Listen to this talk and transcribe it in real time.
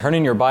Turn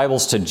in your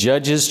Bibles to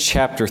Judges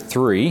chapter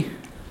 3.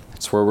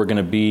 That's where we're going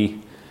to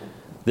be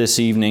this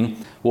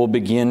evening. We'll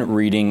begin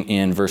reading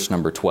in verse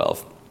number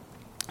 12.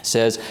 It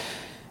says,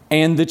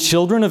 "And the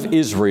children of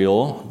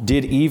Israel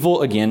did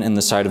evil again in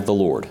the sight of the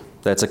Lord."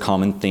 That's a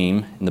common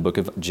theme in the book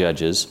of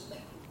Judges.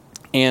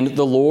 "And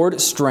the Lord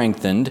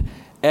strengthened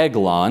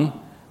Eglon,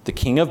 the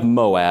king of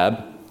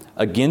Moab,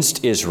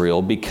 against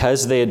Israel,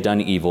 because they had done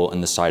evil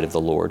in the sight of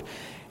the Lord.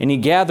 And he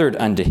gathered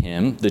unto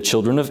him the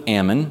children of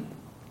Ammon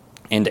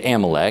and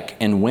Amalek,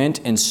 and went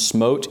and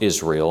smote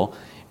Israel,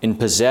 and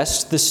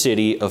possessed the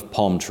city of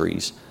palm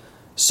trees.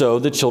 So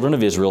the children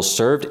of Israel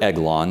served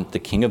Eglon, the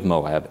king of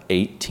Moab,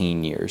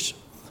 18 years.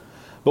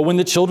 But when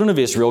the children of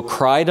Israel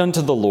cried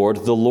unto the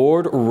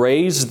Lord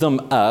raised them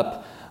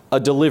up a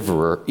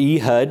deliverer,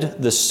 Ehud,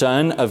 the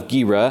son of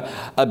Gera,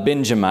 a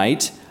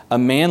Benjamite, a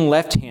man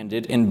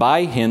left-handed, and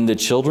by him the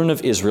children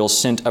of Israel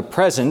sent a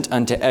present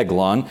unto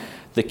Eglon,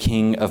 the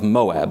king of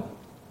Moab."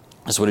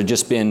 This would have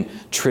just been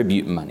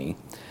tribute money.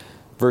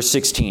 Verse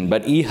 16,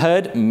 "But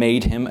Ehud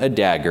made him a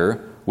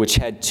dagger, which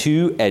had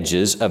 2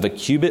 edges of a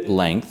cubit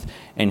length,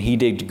 and he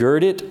did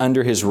gird it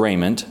under his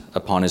raiment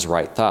upon his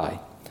right thigh.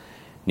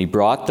 And he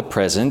brought the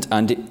present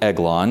unto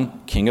Eglon,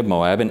 king of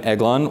Moab, and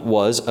Eglon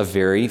was a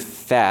very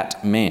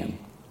fat man.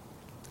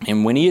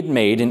 And when he had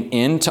made an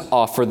end to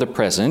offer the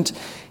present,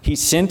 he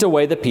sent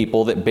away the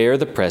people that bare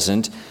the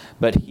present,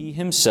 but he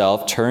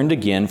himself turned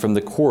again from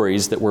the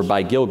quarries that were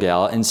by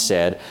Gilgal, and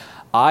said,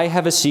 I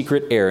have a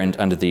secret errand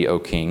unto thee, O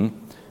king,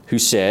 who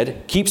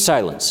said, Keep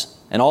silence.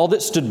 And all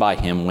that stood by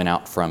him went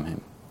out from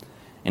him.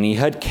 And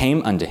Ehud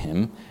came unto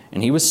him,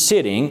 and he was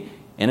sitting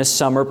in a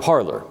summer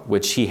parlor,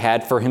 which he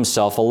had for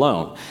himself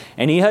alone.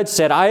 And Ehud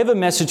said, I have a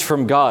message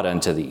from God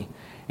unto thee.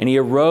 And he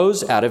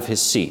arose out of his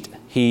seat,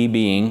 he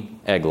being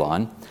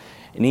Eglon.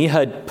 And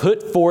Ehud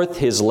put forth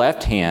his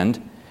left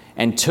hand,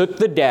 and took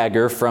the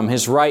dagger from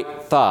his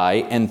right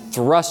thigh, and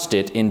thrust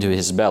it into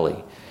his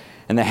belly.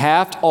 And the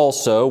haft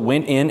also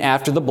went in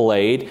after the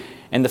blade,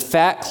 and the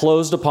fat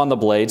closed upon the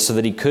blade, so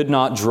that he could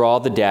not draw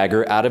the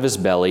dagger out of his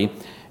belly,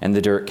 and the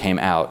dirt came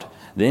out.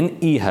 Then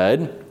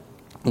Ehud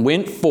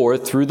went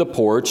forth through the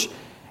porch,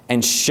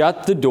 and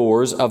shut the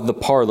doors of the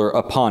parlor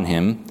upon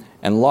him,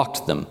 and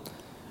locked them.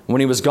 When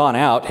he was gone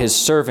out, his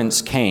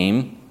servants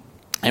came,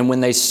 and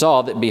when they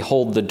saw that,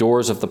 behold, the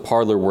doors of the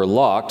parlor were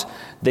locked,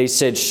 they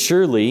said,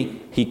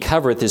 Surely he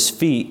covereth his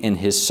feet in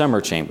his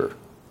summer chamber.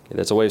 Okay,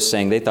 that's a way of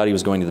saying they thought he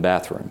was going to the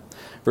bathroom.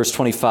 Verse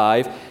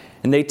 25,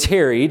 "And they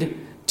tarried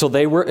till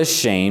they were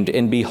ashamed,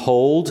 and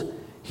behold,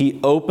 he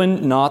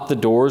opened not the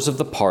doors of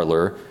the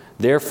parlor.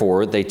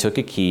 Therefore they took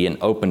a key and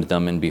opened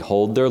them, and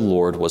behold, their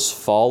Lord was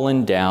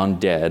fallen down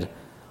dead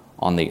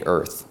on the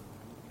earth.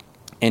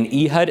 And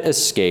Ehud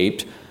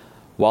escaped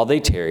while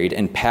they tarried,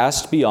 and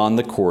passed beyond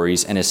the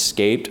quarries, and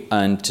escaped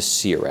unto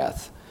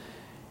Seirath.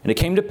 And it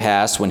came to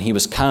pass, when he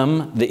was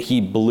come, that he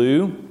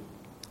blew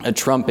a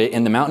trumpet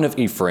in the mountain of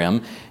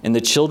Ephraim, and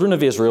the children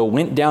of Israel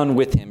went down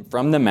with him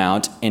from the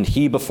mount, and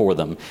he before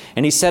them.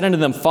 And he said unto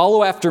them,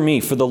 Follow after me,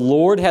 for the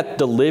Lord hath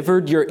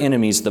delivered your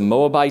enemies, the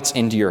Moabites,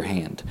 into your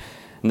hand.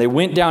 And they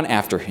went down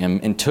after him,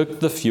 and took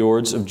the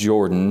fjords of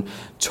Jordan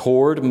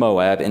toward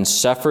Moab, and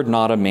suffered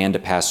not a man to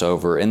pass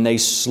over. And they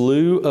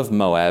slew of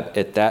Moab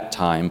at that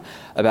time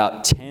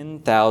about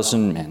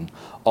 10,000 men,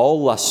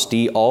 all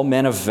lusty, all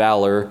men of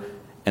valor,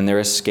 and there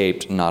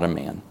escaped not a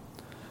man.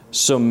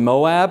 So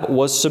Moab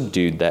was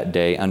subdued that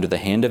day under the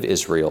hand of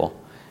Israel,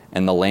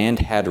 and the land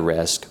had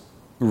rest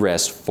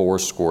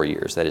 80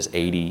 years. That is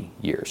 80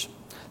 years.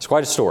 It's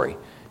quite a story,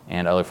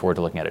 and I look forward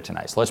to looking at it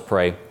tonight. So let's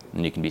pray,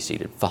 and you can be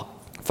seated.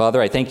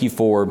 Father, I thank you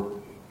for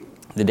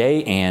the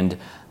day, and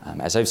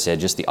as I've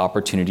said, just the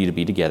opportunity to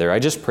be together. I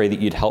just pray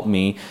that you'd help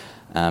me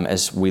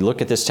as we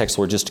look at this text,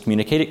 Lord, just to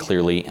communicate it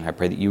clearly, and I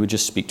pray that you would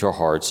just speak to our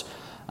hearts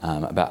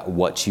about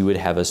what you would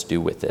have us do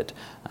with it.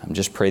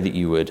 Just pray that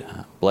you would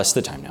bless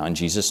the time now. In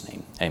Jesus'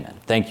 name, amen.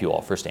 Thank you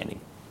all for standing.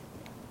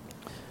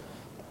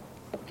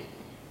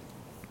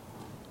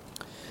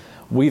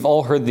 We've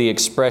all heard the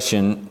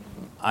expression,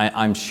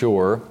 I'm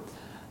sure,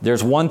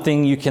 there's one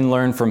thing you can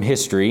learn from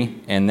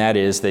history, and that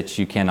is that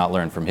you cannot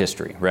learn from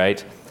history,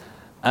 right?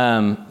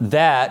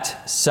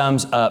 That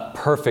sums up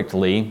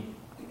perfectly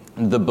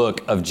the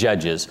book of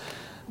Judges.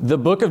 The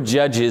book of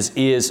Judges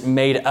is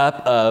made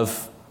up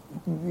of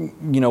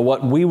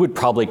what we would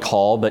probably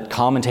call, but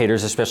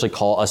commentators especially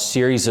call, a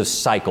series of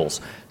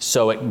cycles.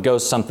 So it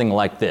goes something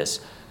like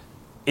this.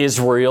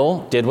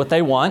 Israel did what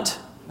they want.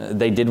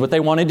 They did what they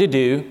wanted to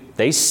do.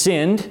 They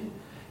sinned,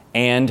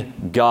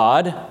 and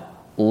God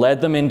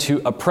led them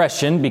into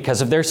oppression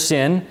because of their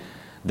sin.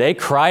 They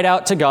cried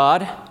out to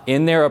God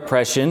in their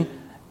oppression,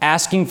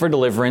 asking for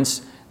deliverance,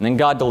 and then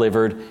God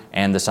delivered,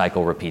 and the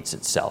cycle repeats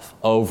itself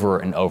over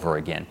and over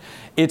again.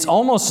 It's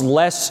almost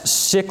less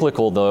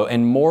cyclical, though,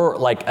 and more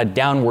like a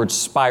downward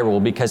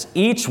spiral, because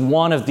each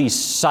one of these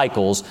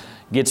cycles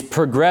gets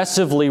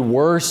progressively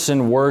worse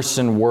and worse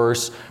and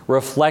worse,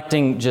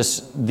 reflecting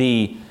just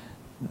the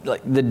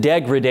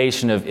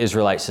degradation of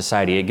Israelite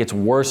society. It gets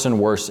worse and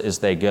worse as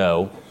they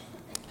go.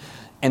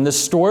 And the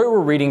story we're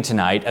reading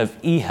tonight of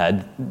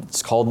Ehud,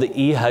 it's called the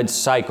Ehud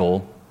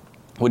cycle,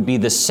 would be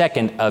the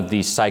second of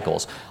these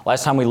cycles.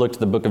 Last time we looked at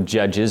the book of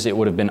Judges, it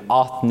would have been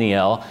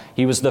Othniel.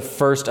 He was the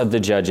first of the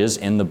judges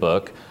in the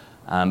book.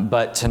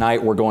 But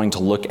tonight we're going to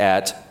look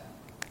at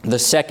the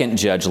second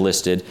judge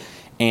listed,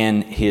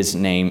 and his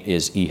name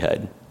is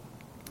Ehud.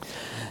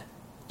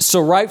 So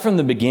right from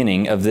the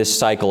beginning of this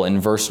cycle in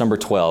verse number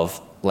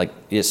 12,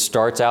 it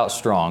starts out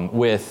strong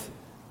with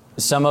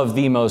some of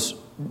the most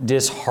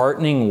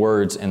disheartening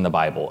words in the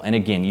Bible. And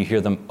again, you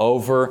hear them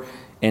over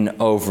and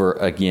over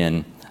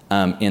again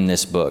in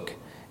this book.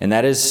 And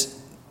that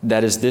is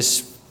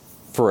this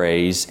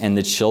phrase, "And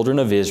the children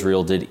of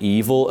Israel did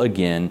evil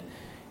again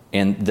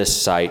in the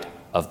sight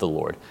of the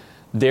Lord."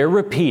 They're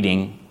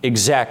repeating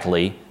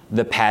exactly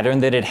the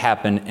pattern that had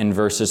happened in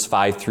verses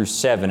 5 through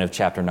 7 of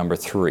chapter number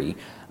 3.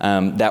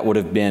 That would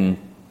have been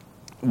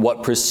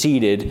what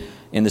preceded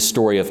in the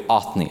story of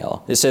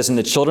Othniel. It says, "And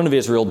the children of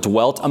Israel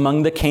dwelt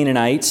among the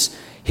Canaanites,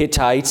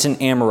 Hittites, and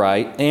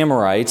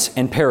Amorites,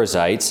 and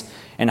Perizzites,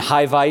 and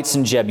Hivites,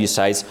 and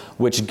Jebusites,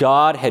 which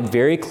God had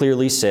very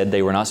clearly said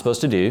they were not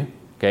supposed to do."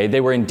 Okay,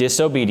 they were in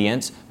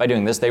disobedience by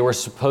doing this. They were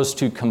supposed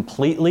to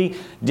completely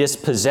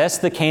dispossess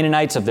the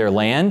Canaanites of their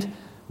land,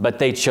 but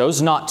they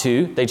chose not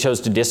to. They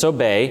chose to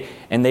disobey,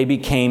 and they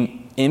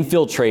became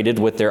infiltrated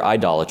with their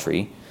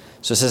idolatry.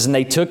 So it says, "And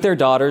they took their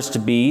daughters to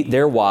be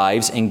their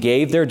wives, and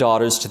gave their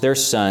daughters to their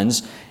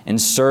sons, and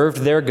served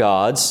their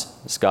gods,"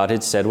 as God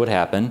had said would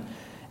happen.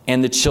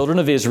 "And the children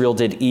of Israel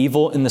did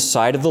evil in the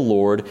sight of the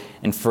Lord,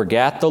 and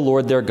forgat the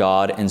Lord their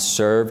God, and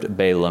served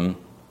Balaam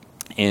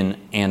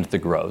and the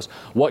groves."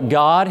 What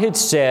God had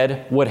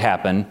said would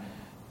happen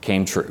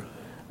came true.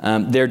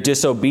 Their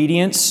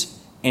disobedience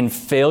and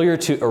failure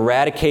to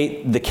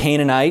eradicate the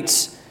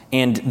Canaanites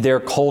and their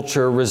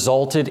culture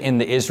resulted in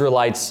the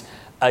Israelites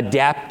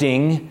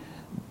adapting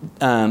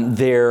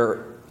their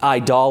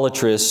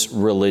idolatrous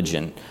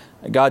religion.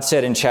 God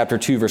said in chapter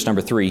 2, verse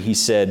number 3, He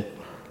said,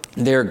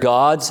 "Their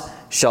gods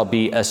shall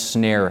be a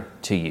snare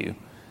to you."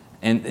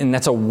 And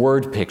that's a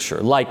word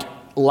picture.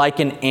 Like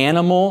an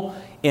animal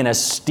in a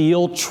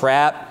steel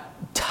trap,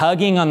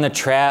 tugging on the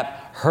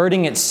trap,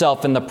 hurting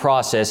itself in the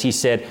process, He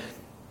said,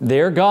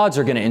 their gods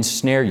are going to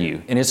ensnare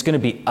you, and it's going to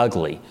be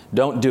ugly.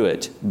 Don't do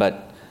it.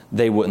 But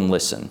they wouldn't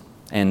listen.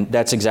 And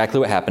that's exactly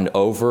what happened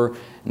over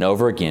and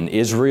over again.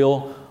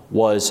 Israel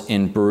was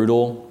in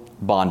brutal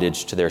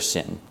bondage to their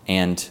sin.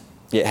 And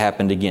it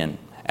happened again,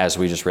 as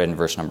we just read in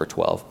verse number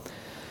 12.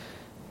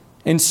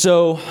 And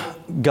so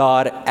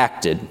God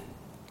acted,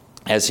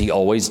 as He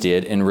always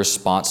did, in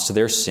response to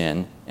their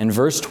sin. And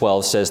verse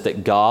 12 says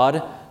that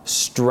God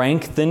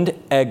strengthened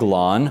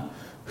Eglon,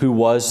 who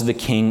was the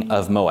king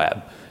of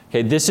Moab.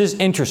 Okay, this is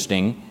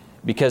interesting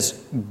because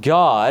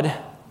God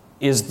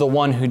is the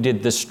one who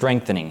did the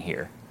strengthening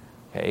here.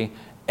 Okay,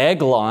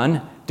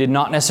 Eglon did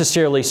not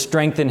necessarily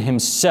strengthen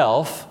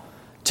himself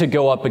to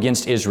go up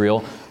against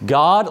Israel.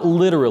 God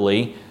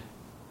literally,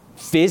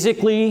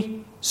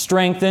 physically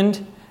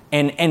strengthened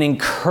and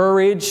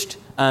encouraged,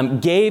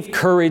 gave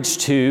courage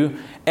to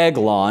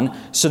Eglon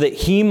so that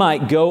he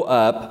might go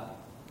up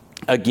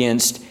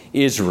against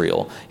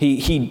Israel.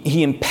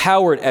 He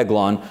empowered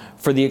Eglon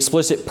for the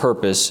explicit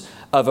purpose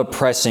of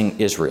oppressing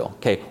Israel.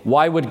 Okay,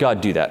 why would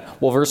God do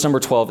that? Well, verse number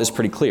 12 is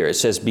pretty clear. It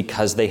says,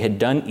 because they had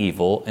done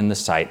evil in the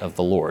sight of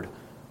the Lord.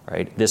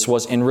 Right? This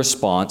was in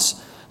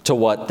response to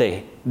what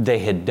they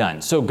had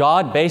done. So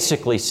God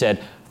basically said,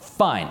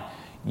 fine,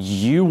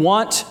 you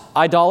want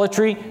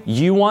idolatry?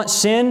 You want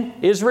sin,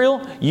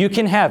 Israel? You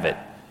can have it.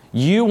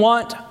 You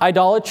want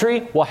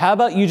idolatry? Well, how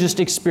about you just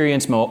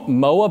experience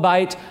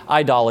Moabite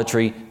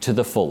idolatry to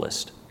the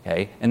fullest?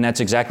 Okay, and that's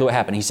exactly what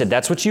happened. He said,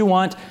 that's what you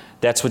want,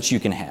 that's what you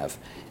can have.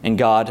 And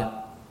God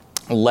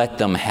let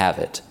them have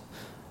it.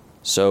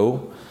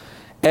 So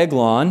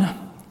Eglon,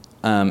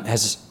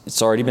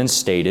 it's already been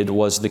stated,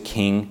 was the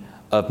king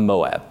of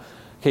Moab.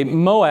 Okay,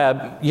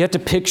 Moab, you have to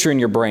picture in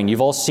your brain, you've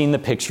all seen the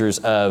pictures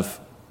of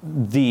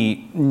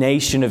the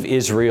nation of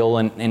Israel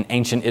and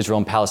ancient Israel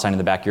and Palestine in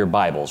the back of your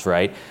Bibles,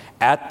 right?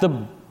 At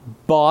the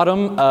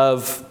bottom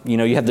of,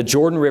 you have the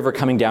Jordan River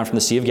coming down from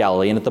the Sea of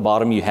Galilee, and at the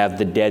bottom you have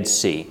the Dead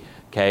Sea,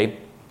 okay?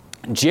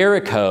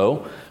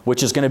 Jericho,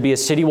 which is going to be a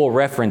city we'll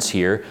reference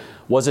here,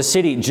 was a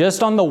city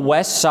just on the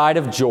west side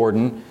of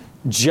Jordan,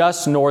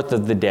 just north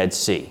of the Dead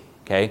Sea,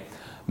 okay?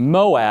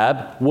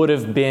 Moab would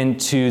have been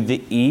to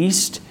the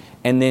east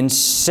and then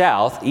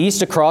south,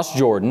 east across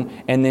Jordan,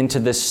 and then to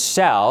the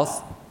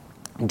south,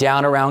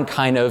 down around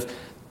kind of,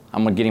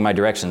 I'm getting my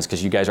directions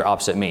because you guys are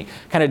opposite me,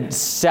 kind of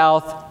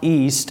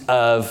southeast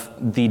of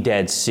the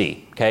Dead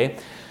Sea, okay?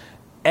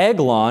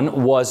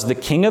 Eglon was the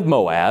king of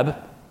Moab,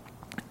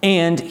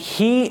 and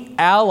he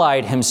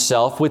allied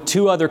himself with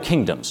two other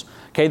kingdoms.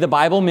 Okay, the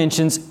Bible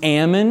mentions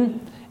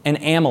Ammon and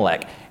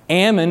Amalek.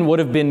 Ammon would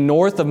have been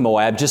north of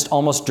Moab, just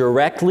almost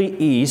directly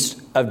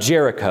east of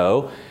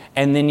Jericho,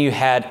 And then you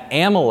had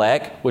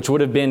Amalek, which would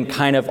have been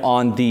kind of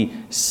on the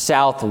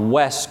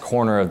southwest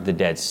corner of the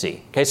Dead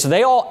Sea. Okay, so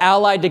they all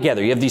allied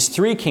together. You have these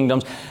three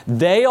kingdoms.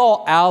 They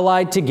all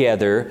allied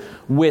together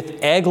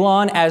with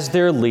Eglon as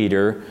their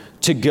leader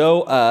to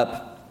go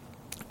up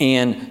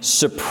and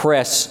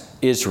suppress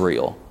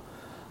Israel.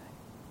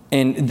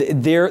 And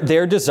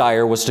their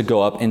desire was to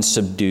go up and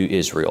subdue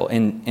Israel.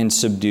 And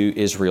subdue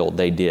Israel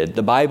they did.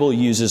 The Bible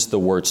uses the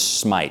word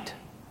smite.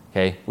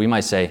 Okay, we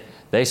might say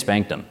they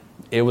spanked them.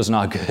 It was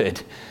not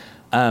good.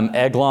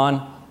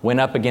 Eglon went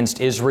up against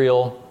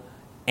Israel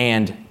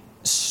and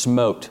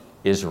smote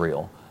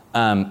Israel.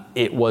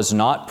 It was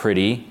not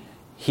pretty.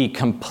 He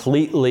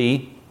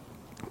completely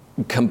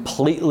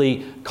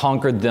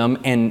conquered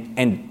them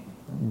and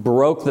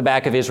broke the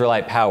back of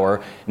Israelite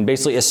power and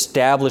basically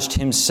established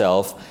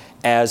himself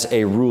as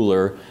a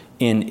ruler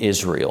in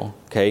Israel.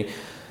 Okay?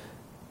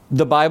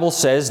 The Bible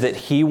says that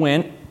he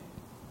went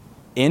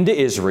into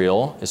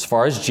Israel as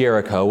far as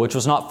Jericho, which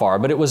was not far,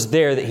 but it was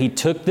there that he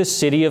took the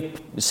city of,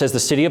 it says the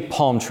city of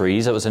palm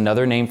trees. That was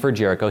another name for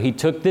Jericho. He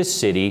took this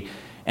city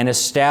and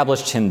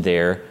established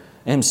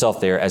himself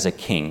there as a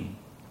king.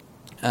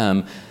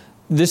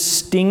 The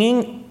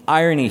stinging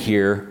irony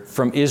here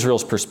from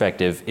Israel's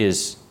perspective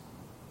is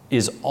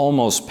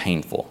almost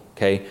painful.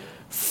 Okay,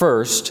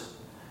 first,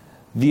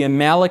 the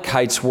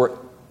Amalekites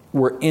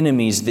were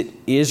enemies that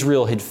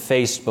Israel had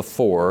faced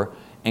before.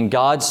 And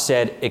God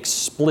said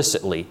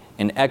explicitly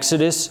in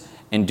Exodus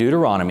and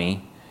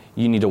Deuteronomy,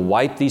 you need to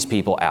wipe these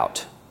people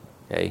out.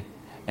 Okay?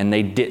 And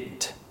they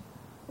didn't.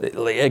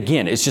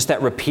 Again, it's just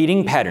that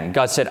repeating pattern.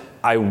 God said,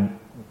 I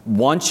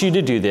want you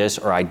to do this,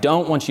 or I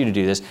don't want you to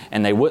do this,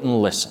 and they wouldn't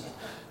listen.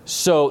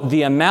 So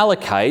the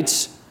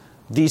Amalekites,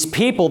 these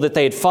people that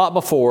they had fought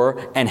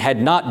before and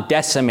had not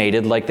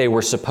decimated like they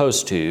were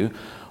supposed to,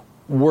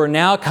 were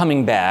now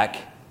coming back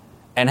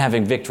and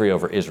having victory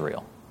over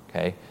Israel.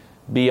 Okay?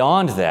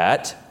 Beyond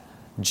that,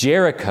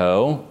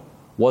 Jericho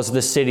was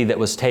the city that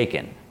was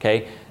taken.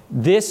 Okay?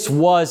 This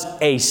was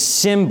a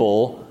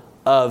symbol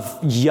of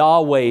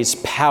Yahweh's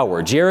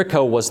power.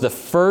 Jericho was the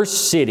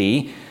first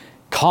city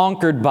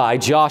conquered by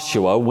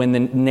Joshua when the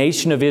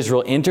nation of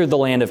Israel entered the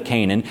land of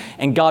Canaan,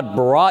 and God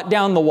brought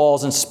down the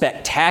walls in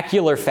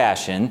spectacular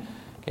fashion.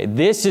 Okay?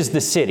 This is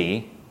the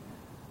city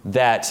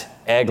that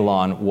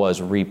Eglon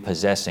was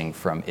repossessing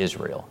from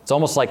Israel. It's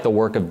almost like the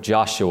work of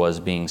Joshua is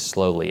being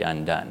slowly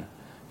undone.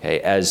 Okay,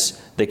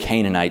 as the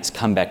Canaanites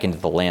come back into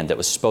the land that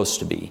was supposed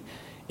to be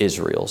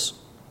Israel's.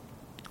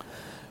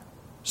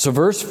 So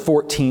verse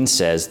 14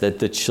 says that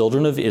the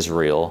children of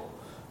Israel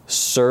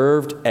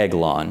served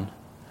Eglon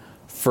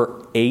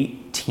for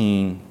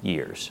 18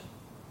 years.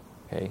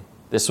 Okay,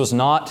 this was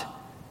not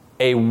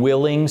a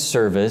willing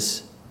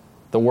service.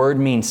 The word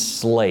means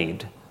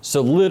slaved.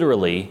 So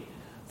literally,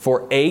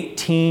 for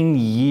 18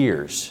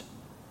 years,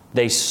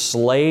 they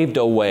slaved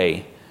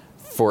away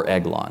for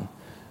Eglon.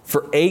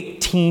 For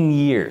 18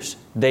 years,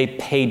 they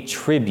paid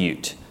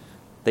tribute.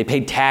 They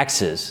paid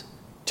taxes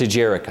to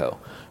Jericho.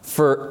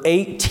 For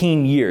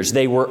 18 years,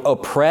 they were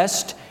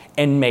oppressed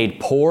and made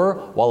poor,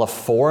 while a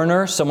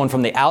foreigner, someone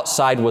from the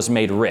outside, was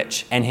made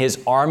rich, and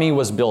his army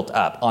was built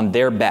up on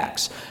their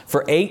backs.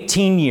 For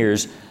 18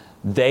 years,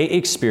 they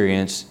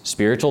experienced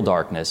spiritual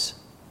darkness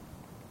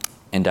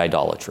and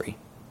idolatry.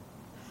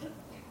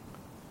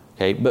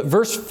 Okay, but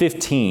verse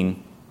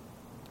 15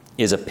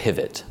 is a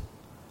pivot.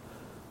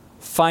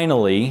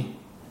 Finally,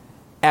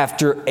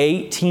 after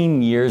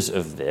 18 years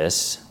of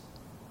this,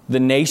 the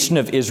nation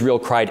of Israel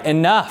cried,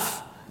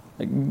 "Enough!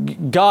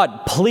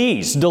 God,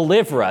 please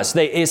deliver us."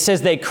 It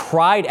says they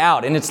cried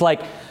out, and it's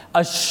like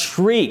a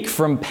shriek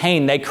from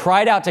pain. They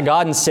cried out to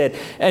God and said,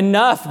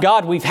 "Enough,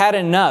 God, we've had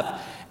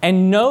enough."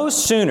 And no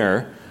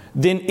sooner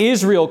than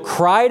Israel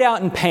cried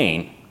out in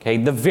pain, okay,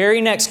 the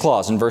very next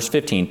clause in verse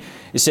 15,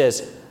 it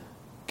says,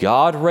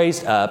 God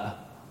raised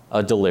up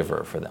a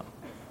deliverer for them.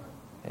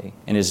 Okay?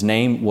 And his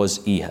name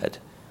was Ehud,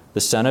 the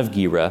son of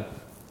Gera,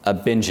 a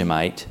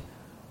Benjamite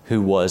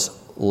who was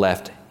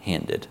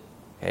left-handed.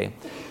 Okay?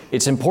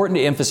 It's important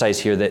to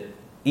emphasize here that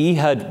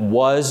Ehud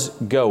was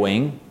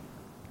going,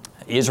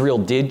 Israel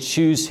did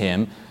choose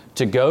him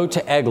to go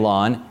to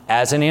Eglon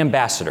as an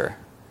ambassador.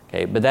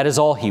 Okay? But that is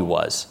all he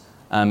was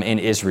in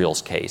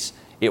Israel's case.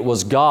 It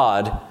was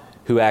God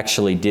who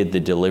actually did the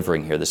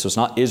delivering here. This was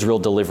not Israel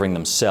delivering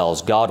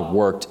themselves. God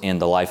worked in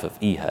the life of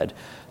Ehud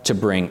to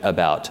bring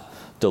about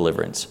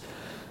deliverance.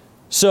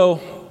 So,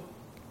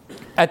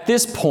 at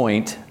this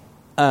point,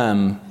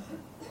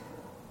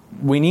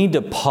 we need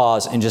to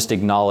pause and just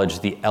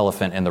acknowledge the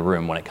elephant in the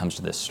room when it comes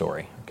to this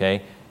story,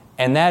 okay?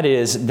 And that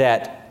is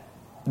that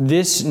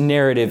this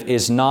narrative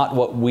is not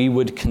what we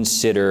would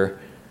consider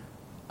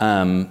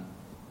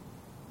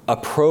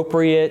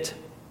appropriate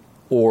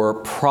or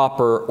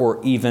proper or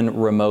even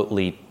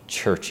remotely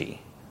churchy,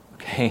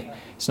 okay?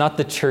 It's not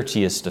the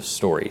churchiest of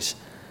stories.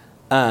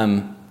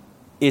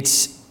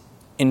 It's,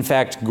 in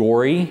fact,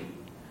 gory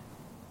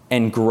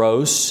and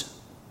gross,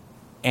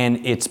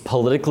 and it's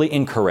politically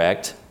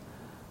incorrect,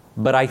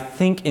 but I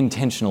think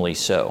intentionally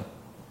so.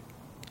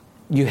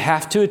 You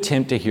have to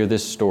attempt to hear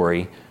this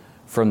story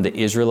from the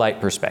Israelite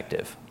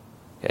perspective.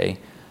 Okay?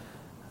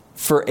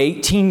 For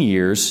 18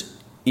 years,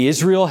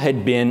 Israel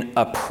had been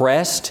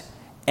oppressed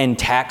and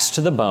taxed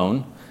to the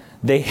bone.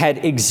 They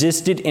had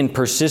existed in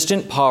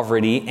persistent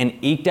poverty and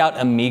eked out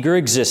a meager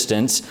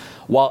existence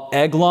while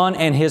Eglon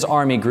and his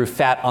army grew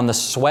fat on the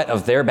sweat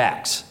of their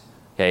backs.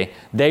 Okay?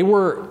 They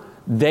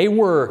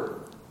were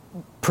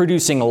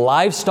producing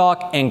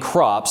livestock and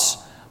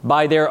crops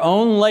by their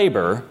own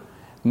labor,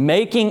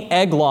 making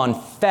Eglon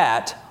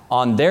fat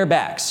on their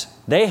backs.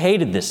 They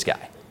hated this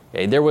guy.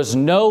 Okay? There was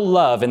no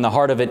love in the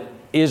heart of an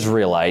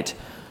Israelite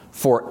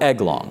for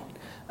Eglon.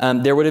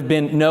 There would have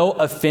been no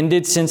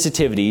offended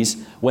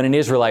sensitivities when an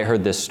Israelite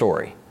heard this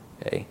story.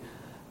 Okay?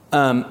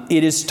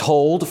 It is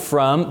told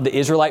from the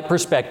Israelite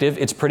perspective.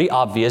 It's pretty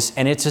obvious,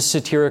 and it's a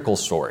satirical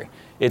story.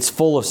 It's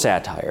full of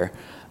satire.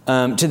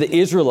 To the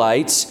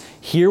Israelites,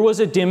 here was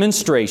a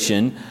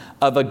demonstration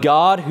of a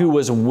God who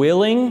was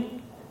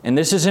willing, and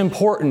this is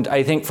important,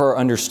 I think, for our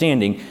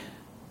understanding.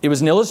 It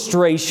was an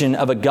illustration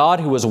of a God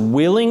who was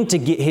willing to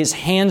get his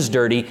hands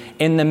dirty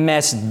in the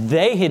mess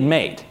they had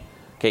made.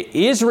 Okay,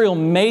 Israel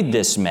made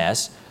this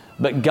mess,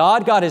 but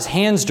God got his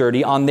hands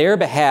dirty on their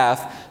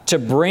behalf to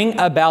bring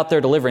about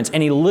their deliverance.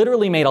 And he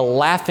literally made a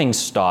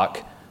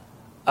laughingstock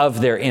of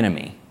their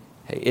enemy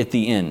at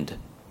the end.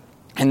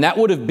 And that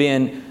would have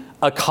been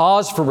a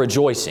cause for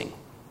rejoicing,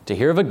 to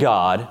hear of a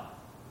God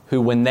who,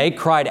 when they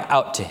cried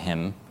out to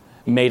him,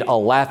 made a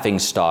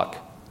laughingstock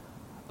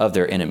of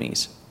their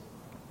enemies.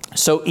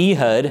 So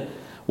Ehud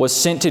was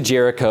sent to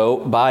Jericho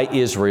by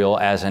Israel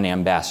as an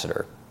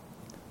ambassador.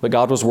 But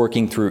God was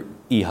working through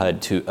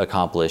Ehud to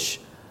accomplish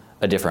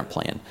a different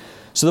plan.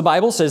 So the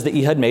Bible says that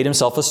Ehud made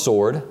himself a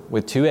sword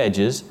with two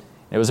edges.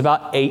 It was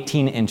about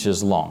 18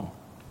 inches long.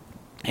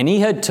 And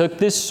Ehud took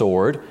this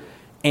sword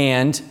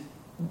and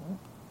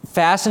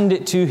fastened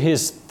it to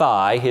his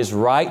thigh, his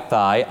right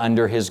thigh,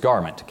 under his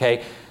garment.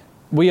 Okay,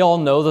 we all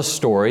know the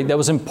story. That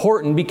was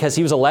important because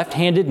he was a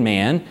left-handed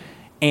man,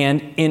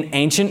 and in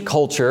ancient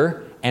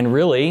culture, and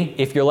really,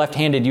 if you're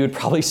left-handed, you would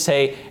probably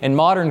say in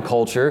modern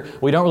culture,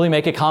 we don't really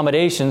make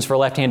accommodations for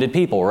left-handed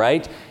people,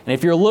 right? And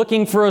if you're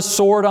looking for a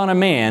sword on a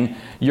man,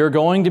 you're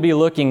going to be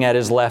looking at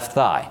his left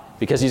thigh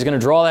because he's going to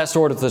draw that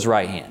sword with his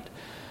right hand.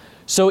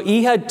 So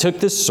Ehud took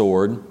this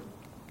sword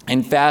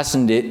and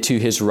fastened it to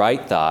his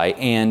right thigh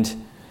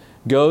and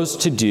goes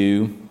to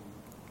do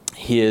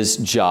his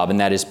job,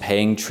 and that is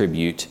paying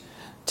tribute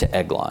to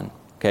Eglon.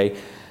 Okay?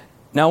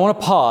 Now I want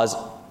to pause.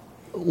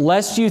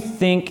 Lest you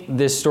think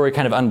this story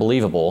kind of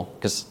unbelievable,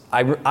 because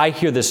I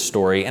hear this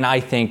story and I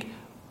think,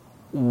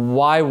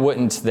 why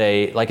wouldn't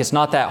they, like, it's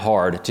not that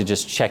hard to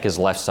just check his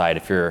left side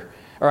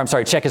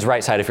check his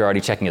right side if you're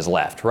already checking his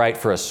left, right,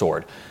 for a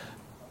sword.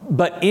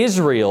 But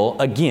Israel,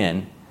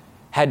 again,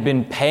 had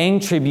been paying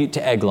tribute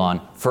to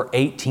Eglon for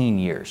 18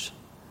 years.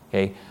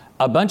 Okay?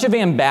 A bunch of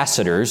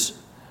ambassadors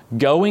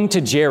going to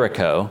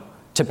Jericho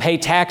to pay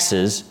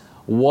taxes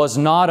was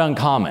not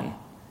uncommon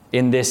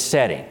in this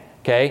setting.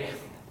 Okay?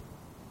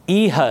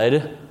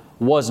 Ehud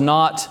was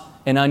not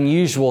an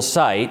unusual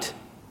sight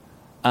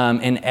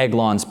in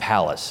Eglon's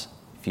palace,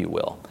 if you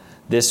will.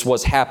 This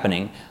was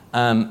happening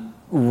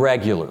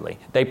regularly.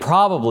 They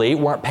probably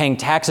weren't paying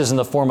taxes in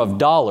the form of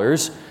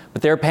dollars,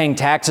 but they're paying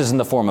taxes in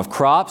the form of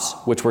crops,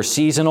 which were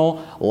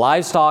seasonal,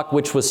 livestock,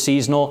 which was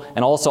seasonal,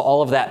 and also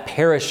all of that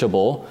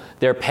perishable.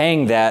 They're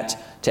paying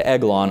that to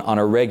Eglon on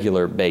a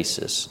regular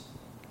basis.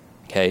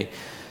 Okay?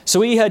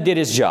 So Ehud did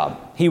his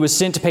job. He was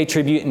sent to pay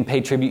tribute, and pay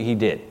tribute he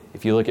did.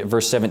 If you look at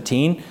verse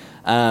 17,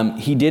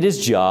 he did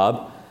his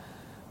job,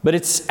 but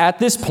it's at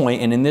this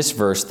point and in this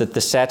verse that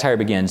the satire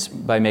begins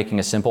by making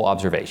a simple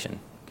observation.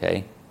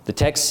 Okay? The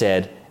text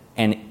said,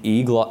 and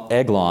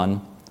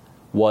Eglon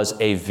was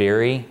a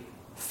very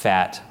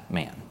fat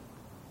man.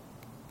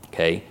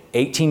 Okay?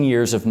 18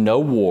 years of no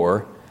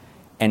war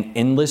and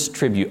endless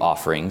tribute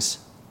offerings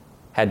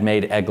had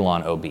made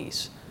Eglon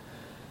obese.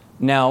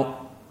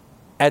 Now,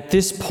 at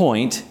this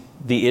point,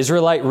 the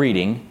Israelite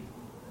reading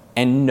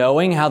and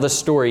knowing how the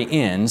story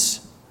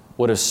ends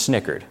would have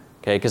snickered,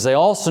 okay? Because they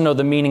also know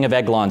the meaning of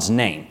Eglon's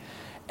name.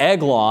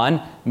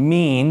 Eglon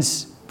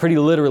means, pretty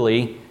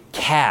literally,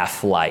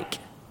 calf-like,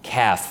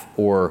 calf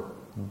or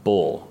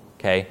bull,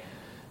 okay?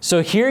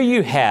 So here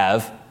you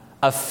have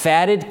a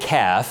fatted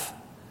calf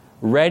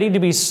ready to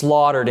be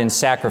slaughtered and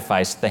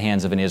sacrificed at the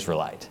hands of an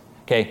Israelite,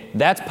 okay?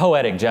 That's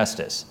poetic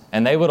justice,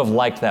 and they would have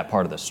liked that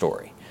part of the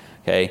story,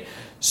 okay?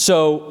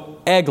 So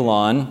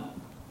Eglon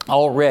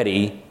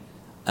already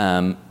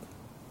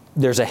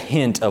there's a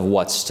hint of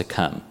what's to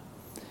come.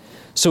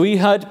 So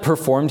Ehud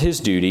performed his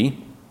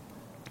duty.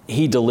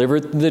 He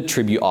delivered the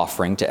tribute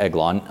offering to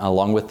Eglon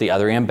along with the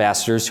other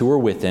ambassadors who were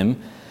with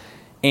him,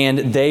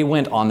 and they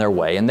went on their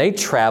way. And they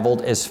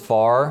traveled as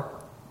far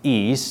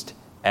east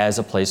as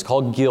a place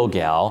called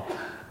Gilgal.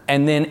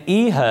 And then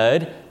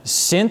Ehud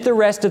sent the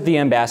rest of the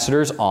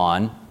ambassadors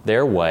on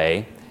their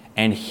way,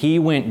 and he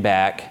went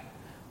back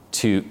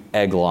to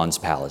Eglon's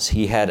palace.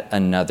 He had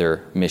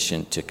another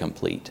mission to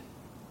complete.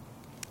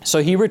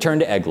 So he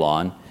returned to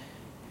Eglon,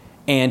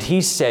 and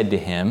he said to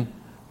him,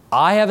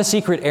 I have a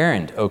secret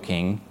errand, O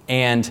king,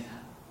 and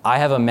I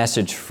have a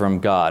message from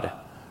God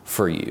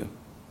for you.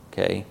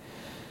 Okay?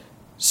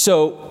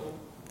 So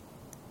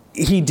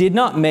he did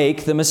not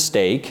make the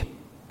mistake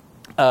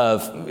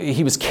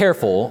he was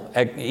careful,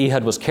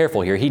 Ehud was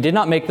careful here. He did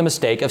not make the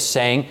mistake of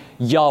saying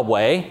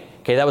Yahweh.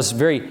 Okay, that was a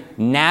very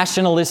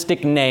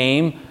nationalistic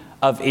name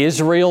of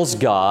Israel's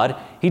God.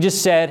 He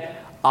just said,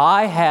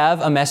 I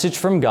have a message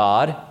from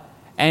God.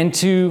 And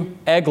to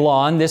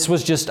Eglon, this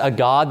was just a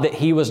God that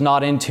he was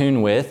not in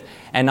tune with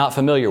and not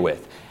familiar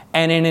with.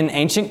 And in an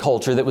ancient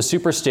culture that was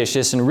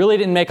superstitious and really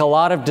didn't make a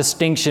lot of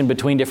distinction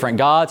between different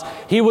gods,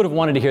 he would have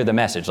wanted to hear the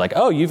message. Like,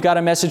 oh, you've got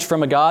a message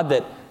from a God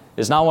that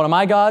is not one of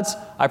my gods?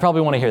 I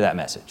probably want to hear that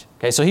message.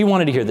 Okay, so he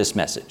wanted to hear this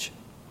message.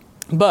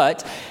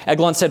 But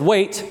Eglon said,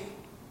 wait,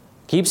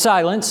 keep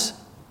silence.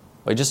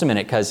 Wait just a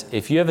minute, because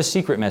if you have a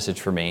secret message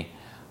for me,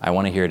 I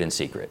want to hear it in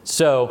secret.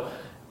 So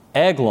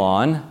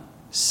Eglon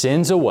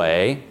sends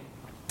away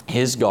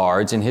his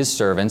guards and his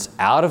servants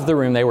out of the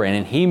room they were in,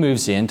 and he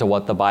moves into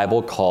what the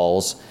Bible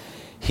calls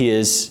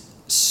his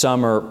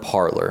summer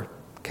parlor.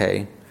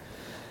 Okay,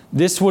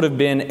 this would have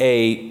been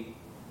a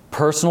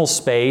personal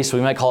space.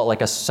 We might call it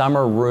like a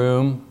summer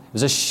room. It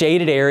was a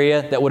shaded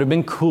area that would have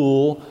been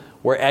cool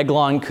where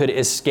Eglon could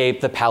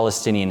escape the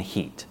Palestinian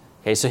heat.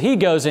 Okay, so he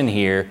goes in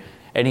here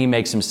and he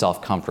makes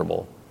himself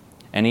comfortable.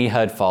 And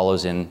Ehud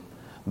follows in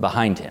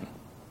behind him.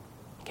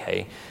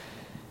 Okay,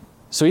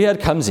 so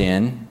Ehud comes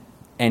in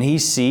and he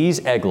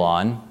sees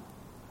Eglon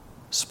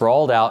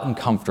sprawled out and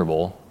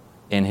comfortable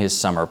in his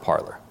summer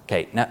parlor.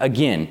 Okay, now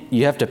again,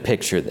 you have to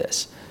picture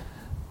this.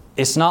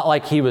 It's not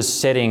like he was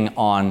sitting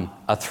on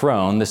a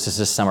throne. This is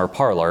his summer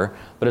parlor,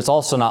 but it's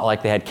also not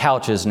like they had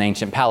couches in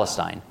ancient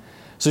Palestine.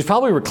 So he's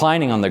probably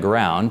reclining on the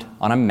ground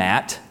on a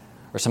mat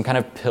or some kind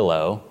of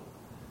pillow,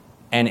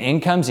 and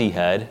in comes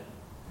Ehud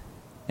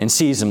and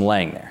sees him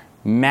laying there.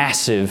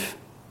 Massive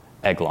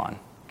Eglon,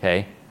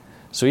 okay?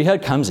 So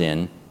Ehud comes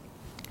in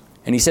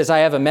and he says, I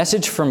have a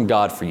message from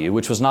God for you,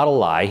 which was not a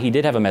lie. He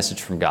did have a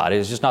message from God. It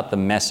was just not the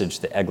message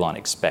that Eglon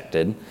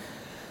expected.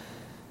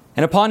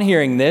 And upon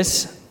hearing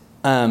this,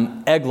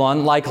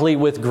 Eglon, likely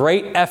with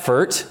great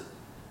effort,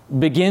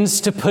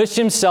 begins to push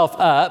himself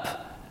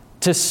up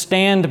to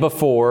stand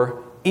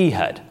before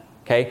Ehud.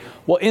 Okay?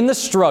 Well, in the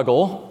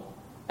struggle,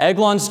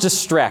 Eglon's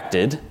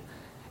distracted.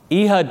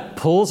 Ehud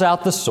pulls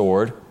out the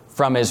sword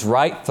from his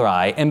right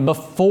thigh, and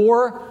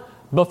before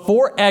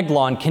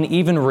Eglon can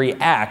even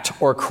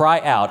react or cry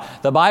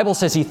out, the Bible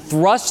says he had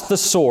thrust the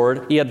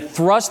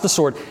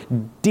sword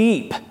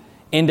deep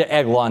into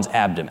Eglon's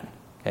abdomen.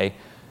 Okay?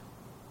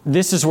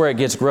 This is where it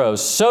gets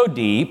gross, so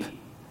deep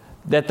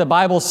that the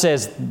Bible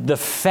says the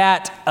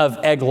fat of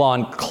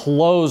Eglon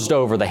closed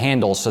over the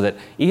handle so that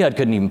Ehud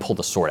couldn't even pull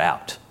the sword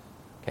out.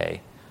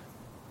 Okay?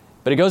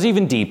 But it goes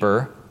even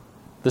deeper.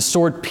 The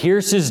sword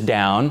pierces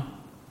down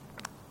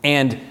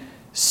and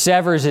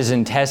severs his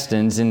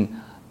intestines,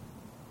 and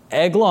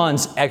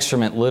Eglon's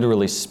excrement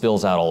literally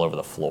spills out all over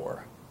the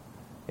floor.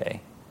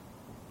 Okay?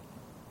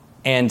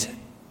 And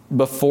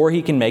before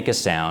he can make a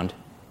sound,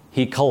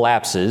 he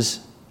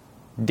collapses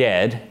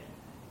dead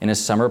in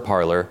his summer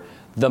parlor.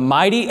 The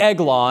mighty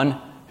Eglon,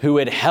 who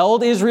had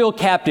held Israel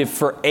captive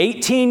for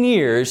 18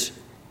 years,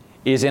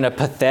 is in a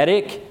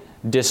pathetic,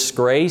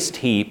 disgraced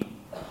heap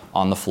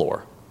on the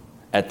floor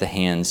at the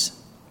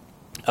hands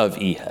of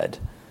Ehud.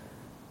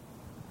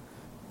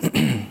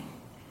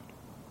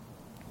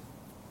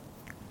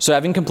 So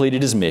having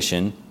completed his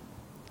mission,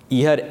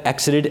 Ehud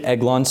exited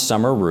Eglon's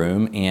summer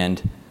room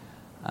and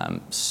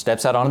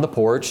steps out onto the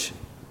porch,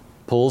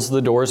 pulls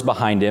the doors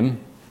behind him,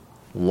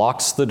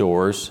 locks the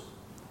doors,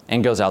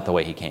 and goes out the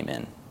way he came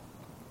in.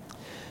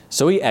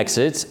 So he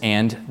exits,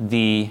 and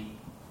the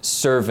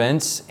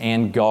servants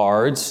and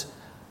guards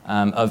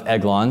of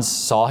Eglon's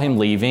saw him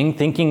leaving,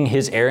 thinking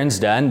his errand's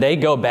done. They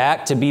go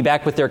back to be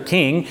back with their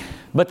king,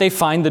 but they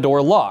find the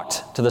door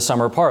locked to the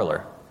summer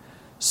parlor.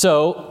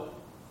 So,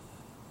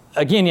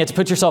 again, you have to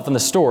put yourself in the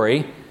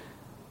story.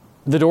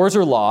 The doors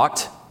are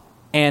locked,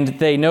 and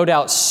they no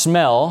doubt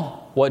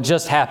smell what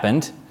just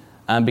happened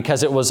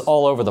because it was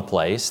all over the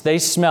place. They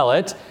smell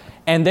it,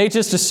 and they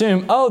just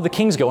assume, oh, the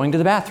king's going to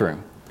the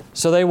bathroom.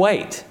 So they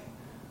wait.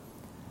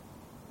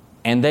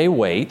 And they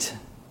wait,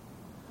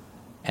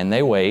 and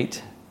they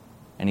wait,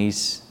 and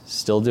he's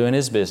still doing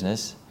his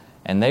business,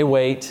 and they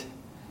wait,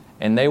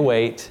 and they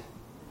wait,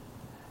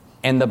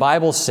 and the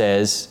Bible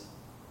says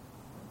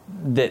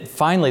that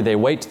finally they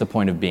wait to the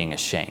point of being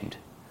ashamed.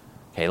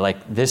 Okay,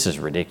 like, this is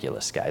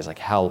ridiculous, guys. Like,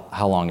 how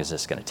long is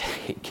this going to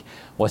take?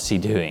 What's he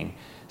doing?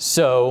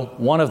 So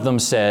one of them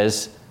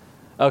says,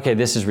 okay,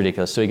 this is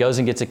ridiculous. So he goes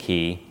and gets a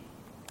key.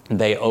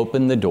 They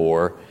open the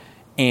door,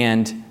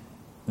 and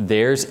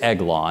there's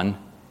Eglon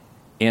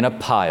in a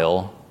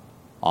pile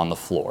on the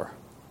floor,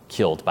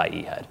 killed by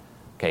Ehud.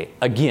 Okay,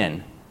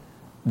 again,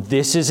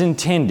 this is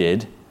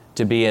intended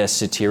to be a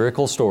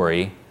satirical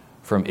story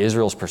from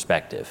Israel's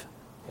perspective.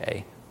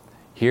 Okay,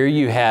 here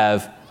you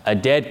have a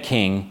dead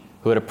king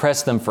who had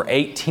oppressed them for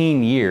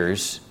 18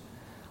 years,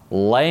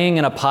 laying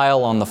in a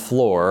pile on the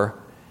floor,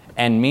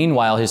 and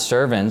meanwhile his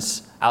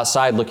servants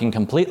outside looking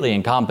completely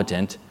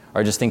incompetent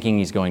are just thinking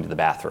he's going to the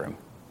bathroom.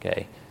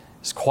 Okay,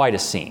 it's quite a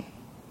scene.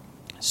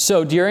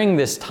 So during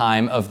this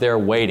time of their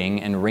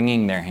waiting and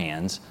wringing their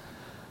hands,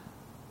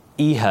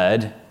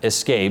 Ehud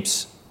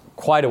escapes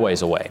quite a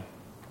ways away.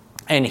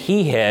 And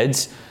he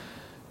heads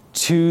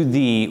to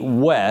the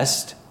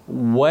west,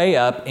 way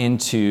up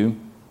into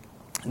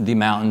the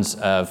mountains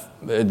of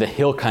the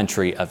hill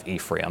country of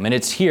Ephraim. And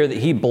it's here that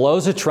he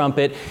blows a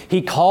trumpet.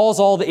 He calls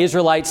all the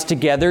Israelites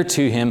together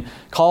to him,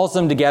 calls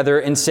them together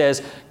and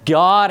says,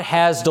 God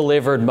has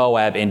delivered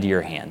Moab into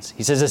your hands.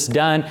 He says, it's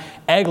done.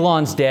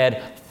 Eglon's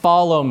dead.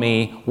 Follow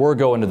me. We're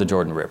going to the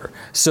Jordan River.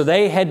 So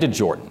they head to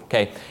Jordan.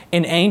 Okay.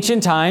 In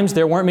ancient times,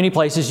 there weren't many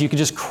places you could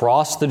just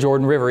cross the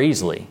Jordan River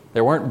easily.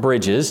 There weren't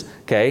bridges.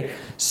 Okay.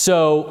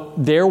 So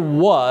there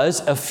was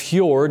a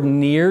fjord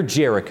near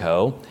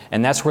Jericho,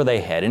 and that's where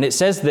they head. And it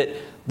says that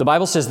the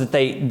Bible says that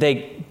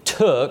they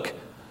took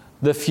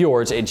the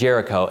fjords at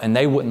Jericho, and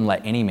they wouldn't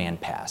let any man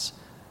pass.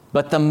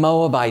 But the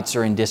Moabites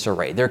are in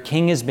disarray. Their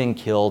king has been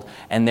killed,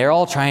 and they're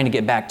all trying to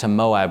get back to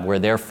Moab, where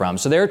they're from.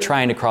 So they're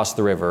trying to cross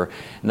the river.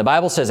 And the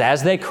Bible says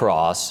as they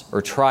cross,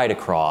 or try to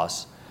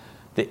cross,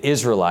 the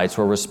Israelites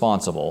were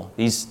responsible.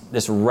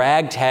 This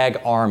ragtag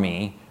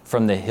army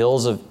from the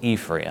hills of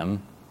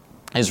Ephraim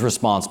is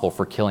responsible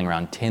for killing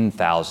around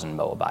 10,000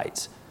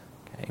 Moabites.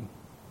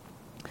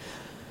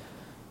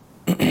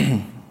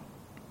 Okay.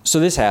 So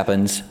this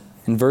happens,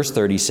 and verse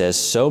 30 says,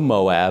 so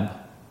Moab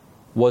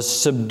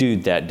was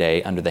subdued that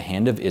day under the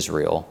hand of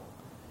Israel,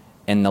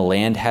 and the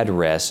land had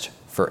rest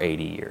for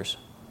 80 years.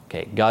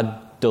 Okay,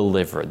 God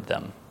delivered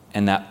them,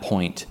 and that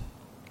point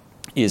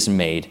is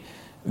made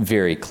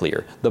very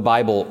clear. The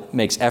Bible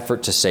makes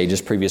effort to say,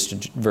 just previous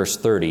to verse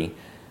 30,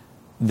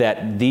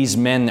 that these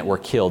men that were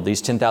killed,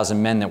 these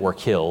 10,000 men that were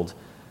killed,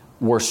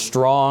 were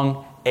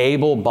strong,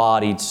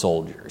 able-bodied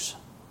soldiers.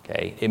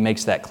 Okay, it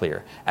makes that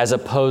clear. As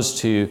opposed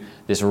to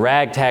this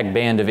ragtag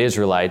band of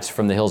Israelites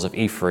from the hills of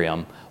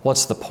Ephraim.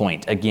 What's the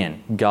point?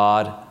 Again,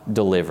 God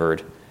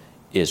delivered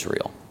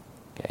Israel.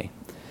 Okay.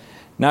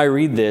 Now I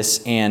read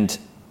this and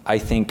I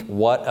think,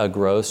 what a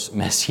gross,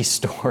 messy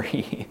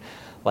story.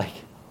 Like,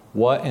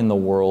 what in the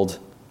world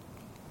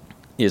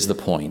is the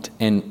point?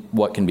 And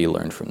what can be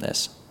learned from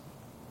this?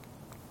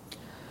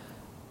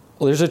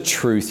 Well, there's a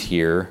truth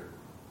here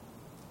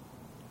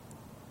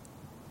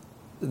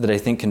that I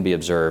think can be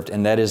observed,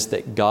 and that is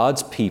that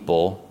God's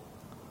people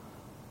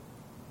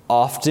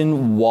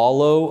often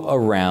wallow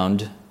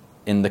around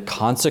in the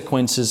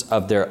consequences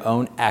of their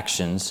own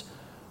actions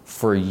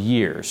for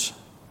years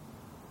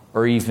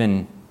or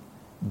even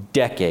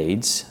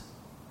decades.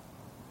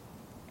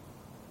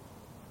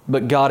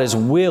 But God is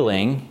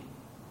willing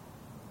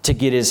to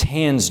get his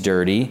hands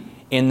dirty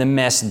in the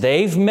mess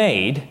they've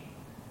made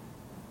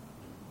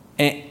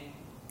and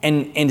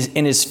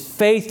is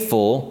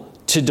faithful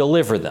to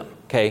deliver them.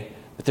 Okay?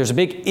 But there's a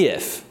big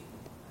if.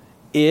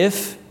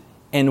 If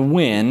and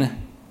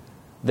when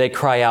they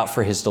cry out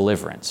for his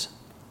deliverance.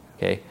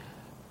 Okay?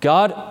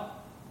 God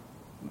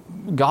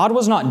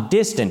was not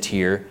distant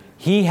here.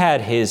 He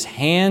had his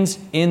hands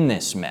in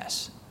this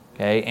mess.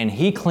 Okay? And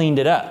he cleaned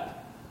it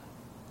up.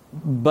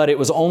 But it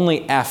was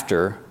only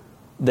after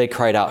they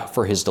cried out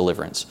for his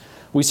deliverance.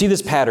 We see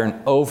this pattern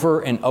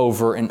over and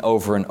over and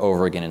over and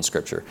over again in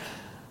Scripture.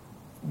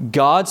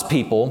 God's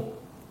people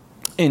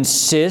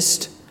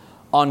insist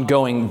on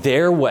going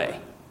their way,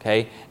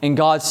 okay? And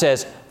God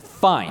says,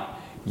 fine,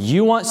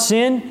 you want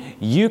sin?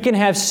 You can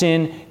have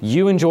sin.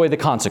 You enjoy the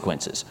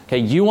consequences, okay?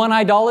 You want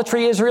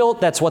idolatry, Israel?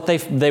 That's what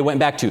they went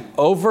back to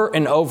over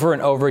and over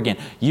and over again.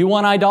 You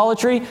want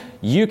idolatry?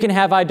 You can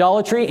have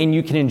idolatry, and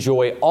you can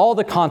enjoy all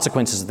the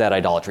consequences of that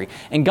idolatry.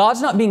 And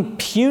God's not being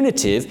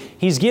punitive.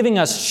 He's giving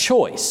us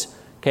choice,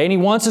 okay? And he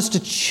wants us to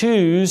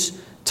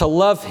choose to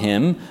love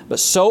him. But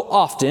so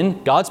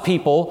often, God's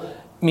people,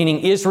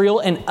 meaning Israel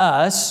and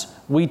us,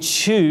 we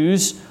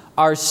choose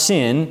our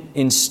sin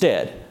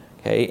instead.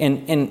 Okay?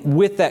 And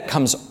with that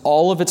comes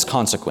all of its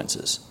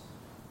consequences.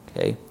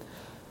 Okay?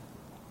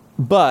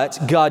 But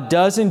God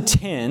does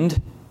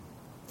intend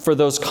for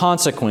those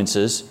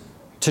consequences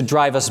to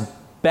drive us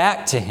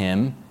back to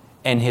him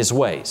and his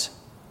ways.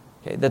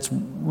 Okay? That's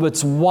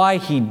why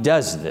he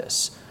does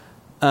this.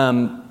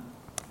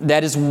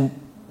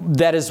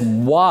 That is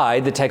why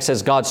the text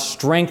says God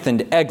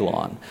strengthened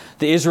Eglon.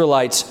 The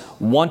Israelites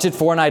wanted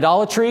foreign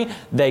idolatry.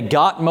 They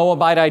got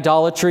Moabite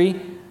idolatry.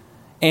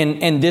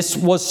 And this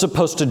was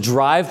supposed to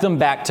drive them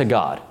back to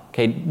God.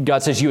 Okay,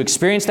 God says, you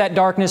experience that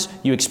darkness,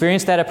 you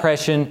experience that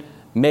oppression,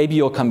 maybe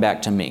you'll come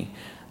back to me.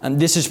 And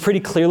this is pretty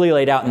clearly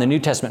laid out in the New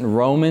Testament. In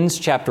Romans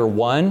chapter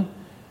 1,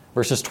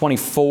 verses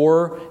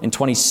 24 and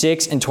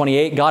 26 and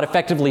 28, God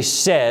effectively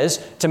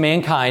says to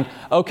mankind,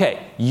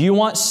 okay, you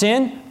want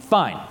sin?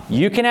 Fine.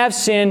 You can have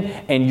sin,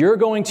 and you're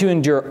going to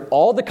endure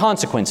all the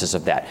consequences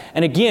of that.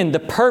 And again,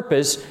 the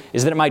purpose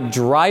is that it might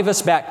drive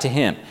us back to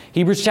him.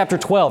 Hebrews chapter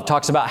 12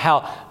 talks about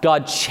how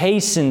God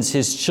chastens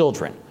his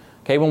children.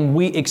 Okay, when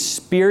we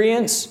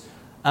experience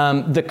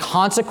the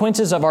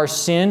consequences of our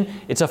sin,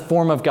 it's a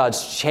form of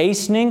God's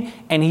chastening,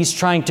 and he's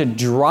trying to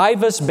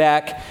drive us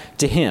back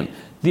to him.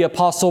 The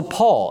Apostle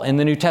Paul in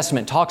the New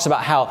Testament talks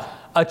about how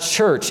a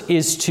church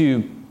is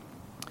to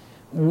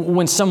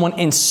when someone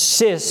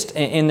insists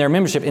in their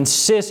membership,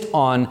 insists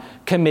on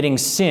committing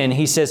sin,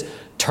 he says,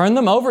 turn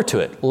them over to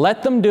it.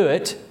 Let them do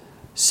it.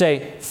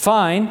 Say,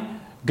 fine,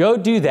 go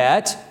do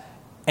that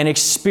and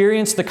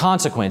experience the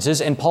consequences.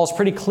 And Paul's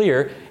pretty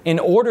clear, in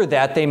order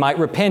that they might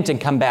repent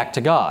and come back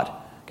to God.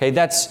 Okay,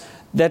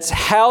 that's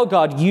how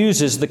God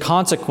uses the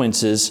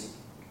consequences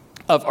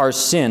of our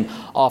sin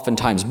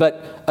oftentimes.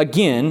 But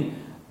again,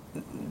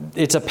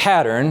 it's a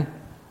pattern.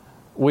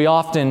 We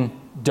often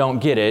don't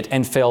get it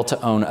and fail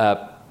to own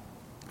up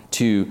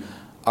to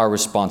our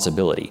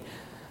responsibility.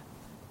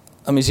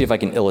 Let me see if I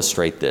can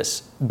illustrate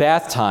this.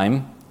 Bath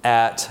time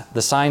at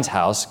the Signs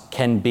House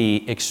can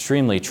be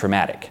extremely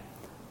traumatic.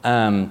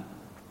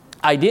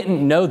 I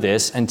didn't know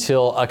this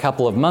until a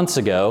couple of months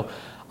ago.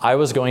 I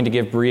was going to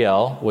give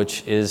Brielle,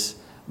 which is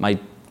my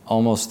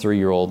almost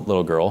 3-year-old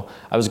little girl,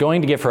 I was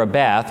going to give her a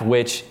bath,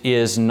 which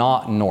is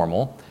not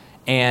normal.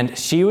 And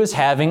she was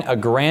having a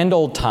grand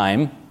old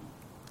time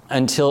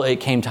until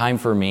it came time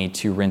for me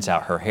to rinse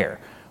out her hair,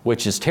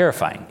 which is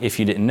terrifying if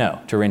you didn't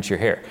know, to rinse your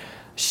hair.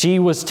 She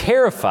was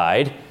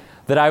terrified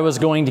that I was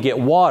going to get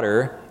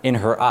water in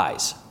her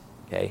eyes,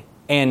 okay?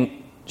 And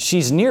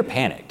she's near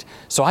panicked.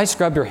 So I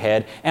scrubbed her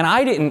head, and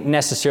I didn't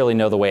necessarily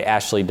know the way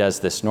Ashley does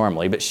this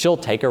normally, but she'll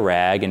take a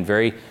rag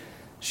and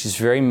she's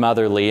very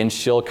motherly, and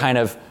she'll kind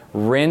of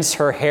rinse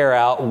her hair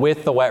out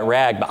with the wet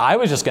rag, but I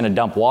was just going to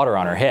dump water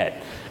on her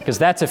head because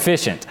that's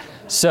efficient.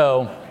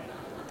 So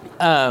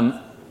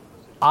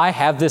I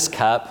have this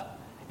cup,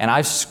 and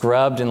I've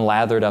scrubbed and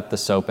lathered up the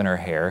soap in her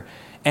hair,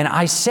 and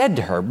I said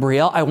to her,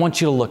 Brielle, I want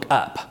you to look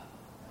up.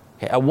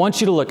 Okay, I want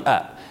you to look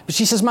up. But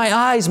she says, my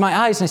eyes. And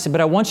I said,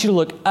 but I want you to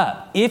look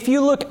up. If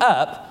you look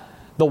up,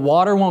 the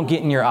water won't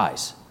get in your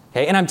eyes.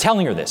 Okay, and I'm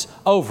telling her this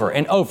over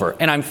and over,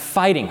 and I'm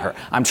fighting her.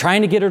 I'm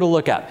trying to get her to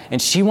look up,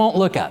 and she won't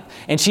look up.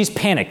 And she's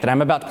panicked that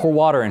I'm about to pour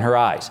water in her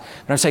eyes.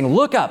 But I'm saying,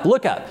 look up,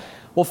 look up.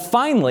 Well,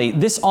 finally,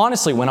 this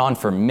honestly went on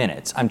for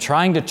minutes. I'm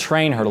trying to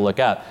train her to look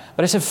up.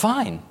 But I said,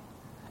 fine.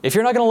 If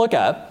you're not going to look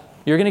up,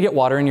 you're going to get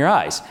water in your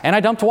eyes. And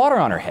I dumped water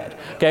on her head.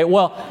 Okay,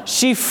 well,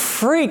 she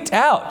freaked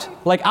out.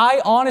 Like,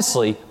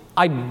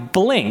 I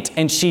blinked,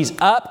 and she's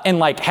up and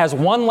like has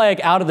one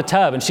leg out of the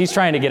tub, and she's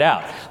trying to get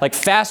out. Like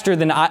faster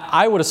than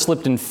I would have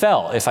slipped and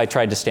fell if I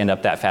tried to stand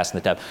up that fast in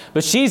the tub.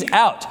 But she's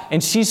out,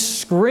 and she's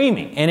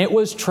screaming, and it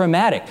was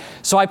traumatic.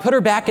 So I put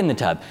her back in the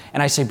tub,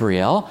 and I say,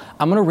 Brielle,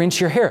 I'm going to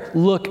rinse your hair.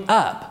 Look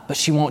up. But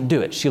she won't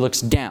do it. She looks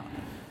down.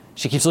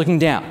 She keeps looking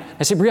down.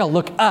 I say, Brielle,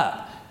 look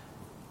up.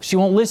 She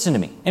won't listen to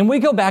me. And we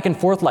go back and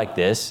forth like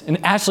this,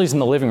 and Ashley's in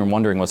the living room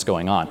wondering what's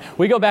going on.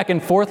 We go back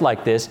and forth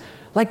like this,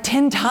 like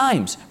 10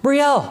 times.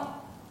 Brielle,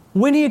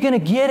 when are you going to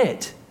get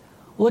it?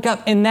 Look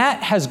up. And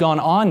that has gone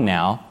on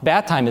now.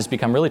 Bath time has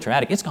become really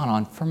traumatic. It's gone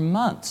on for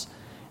months.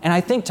 And I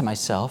think to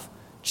myself,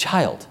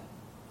 child,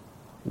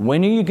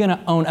 when are you going to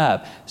own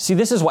up? See,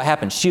 this is what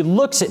happens. She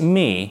looks at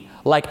me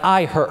like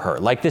I hurt her,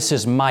 like this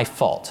is my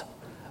fault.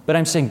 But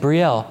I'm saying,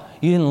 Brielle,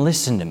 you didn't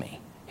listen to me.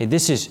 Hey,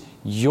 this is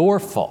your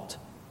fault.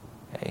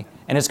 Okay?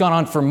 And it's gone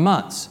on for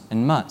months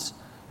and months.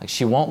 Like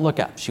she won't look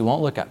up. She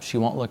won't look up. She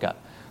won't look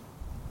up.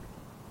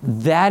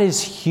 That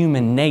is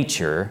human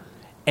nature.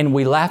 And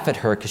we laugh at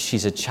her because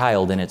she's a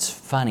child and it's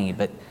funny,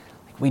 but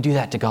we do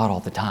that to God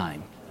all the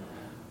time.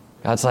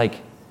 God's like,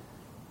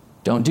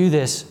 don't do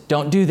this.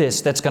 Don't do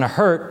this. That's going to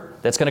hurt.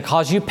 That's going to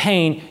cause you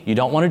pain. You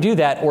don't want to do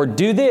that. Or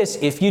do this.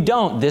 If you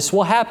don't, this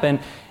will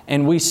happen.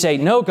 And we say,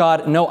 no,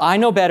 God, no, I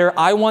know better.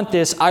 I want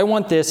this. I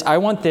want this. I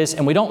want this.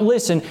 And we don't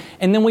listen.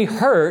 And then we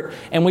hurt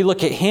and we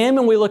look at Him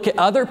and we look at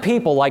other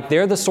people like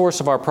they're the source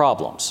of our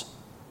problems.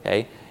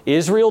 Okay?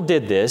 Israel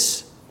did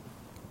this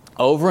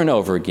over and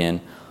over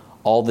again.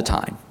 All the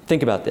time.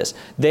 Think about this.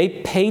 They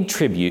paid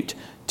tribute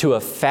to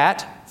a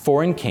fat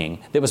foreign king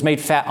that was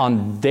made fat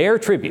on their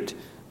tribute.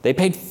 They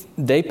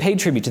paid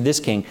tribute to this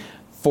king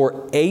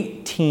for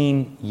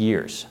 18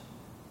 years.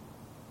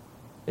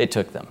 It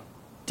took them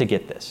to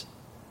get this.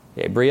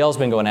 Okay, Brielle's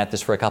been going at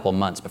this for a couple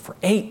months, but for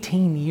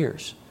 18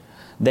 years,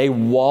 they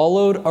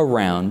wallowed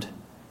around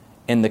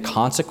in the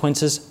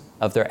consequences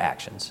of their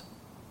actions.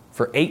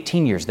 For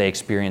 18 years, they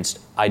experienced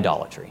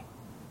idolatry.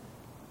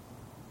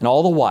 And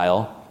all the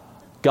while,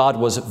 God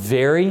was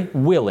very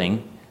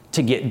willing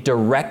to get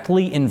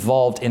directly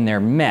involved in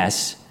their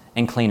mess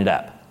and clean it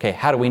up. Okay,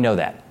 how do we know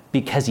that?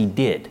 Because He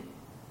did.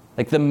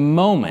 Like the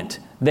moment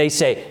they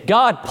say,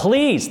 God,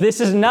 please, this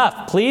is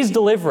enough. Please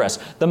deliver us.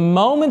 The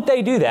moment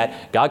they do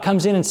that, God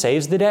comes in and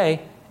saves the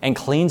day and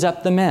cleans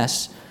up the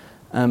mess.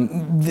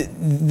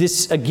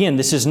 This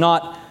is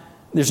not,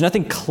 there's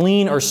nothing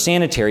clean or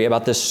sanitary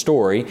about this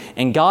story,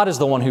 and God is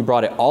the one who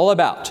brought it all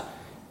about.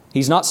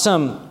 He's not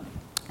some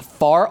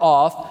far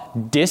off,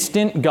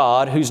 distant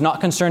God who's not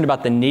concerned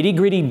about the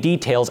nitty-gritty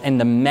details and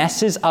the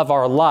messes of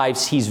our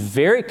lives. He's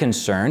very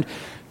concerned,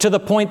 to the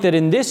point that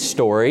in this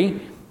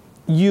story,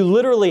 you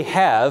literally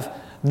have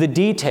the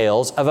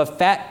details of a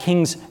fat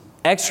king's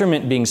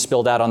excrement being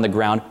spilled out on the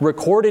ground,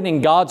 recorded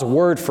in God's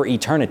Word for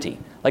eternity.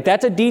 Like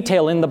that's a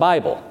detail in the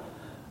Bible.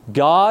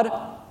 God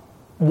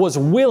was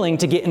willing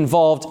to get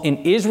involved in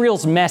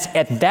Israel's mess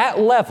at that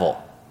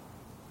level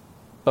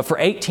But for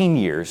 18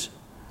 years,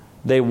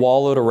 they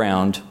wallowed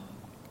around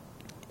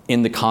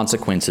in the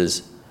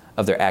consequences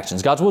of their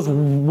actions. God was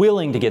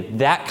willing to get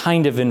that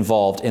kind of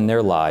involved in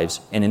their lives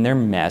and in their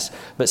mess,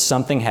 but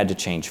something had to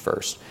change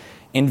first.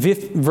 And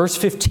verse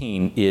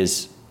 15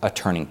 is a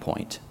turning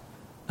point.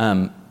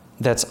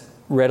 That's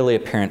readily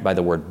apparent by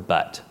the word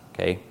but.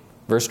 Okay?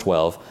 Verse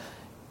 12,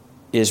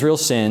 Israel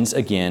sins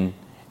again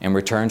and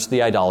returns to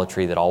the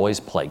idolatry that always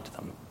plagued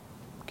them.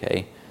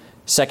 Okay?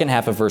 Second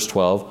half of verse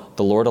 12,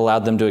 the Lord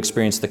allowed them to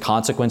experience the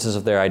consequences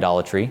of their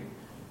idolatry.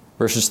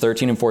 Verses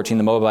 13 and 14,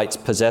 the Moabites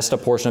possessed a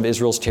portion of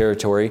Israel's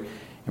territory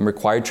and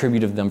required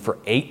tribute of them for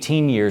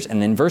 18 years.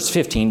 And then verse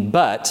 15,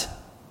 but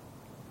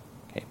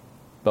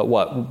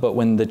what? But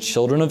when the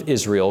children of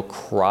Israel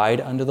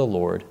cried unto the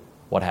Lord,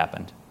 what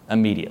happened?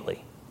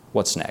 Immediately.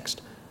 What's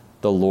next?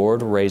 The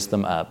Lord raised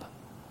them up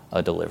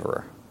a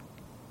deliverer.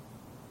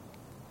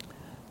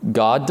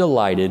 God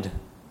delighted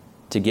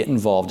to get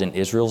involved in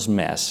Israel's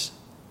mess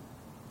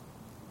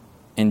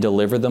and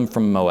deliver them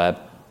from Moab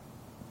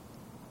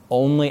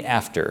only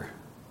after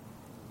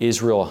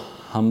Israel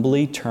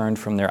humbly turned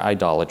from their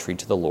idolatry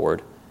to the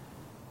Lord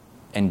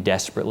and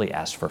desperately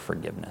asked for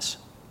forgiveness.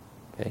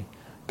 Okay?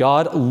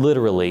 God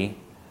literally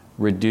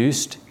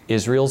reduced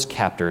Israel's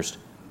captors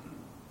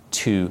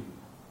to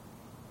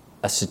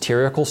a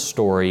satirical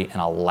story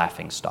and a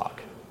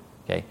laughingstock.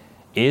 Okay?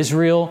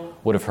 Israel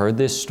would have heard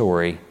this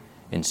story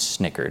and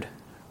snickered,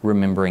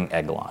 remembering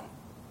Eglon.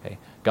 Okay?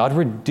 God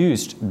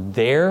reduced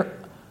their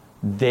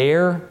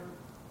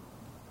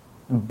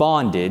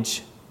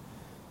bondage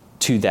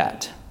to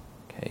that.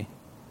 Okay?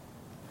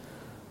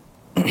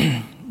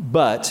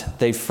 But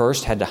they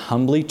first had to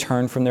humbly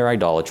turn from their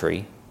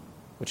idolatry,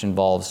 which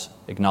involves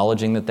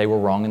acknowledging that they were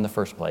wrong in the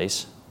first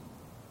place,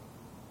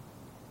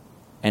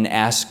 and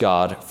ask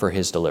God for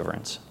His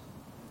deliverance.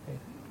 Okay?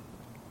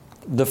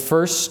 The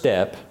first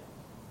step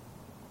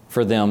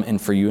for them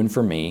and for you and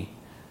for me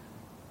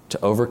to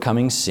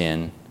overcoming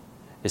sin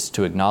is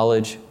to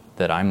acknowledge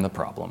that I'm the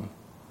problem.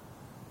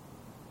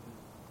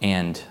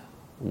 And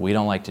we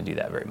don't like to do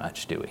that very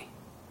much, do we?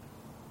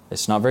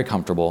 It's not very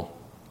comfortable.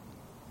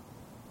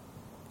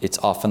 It's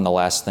often the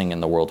last thing in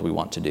the world we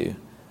want to do.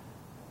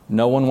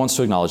 No one wants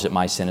to acknowledge that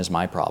my sin is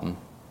my problem.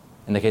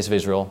 In the case of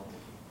Israel,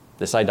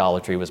 this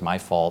idolatry was my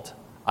fault.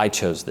 I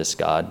chose this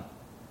God.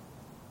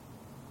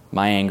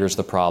 My anger is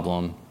the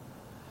problem.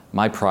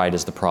 My pride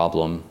is the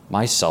problem.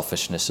 My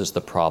selfishness is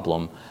the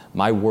problem.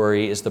 My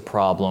worry is the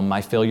problem.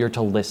 My failure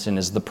to listen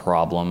is the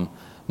problem.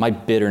 My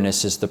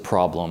bitterness is the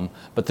problem.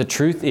 But the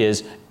truth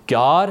is,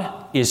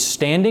 God is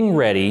standing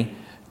ready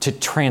to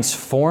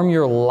transform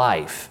your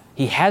life.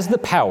 He has the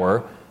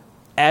power,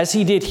 as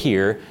He did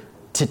here,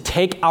 to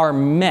take our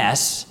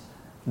mess,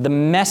 the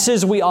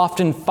messes we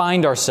often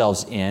find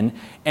ourselves in,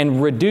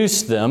 and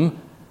reduce them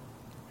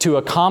to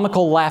a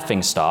comical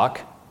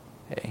laughingstock.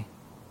 Okay?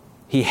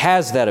 He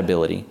has that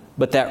ability,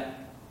 but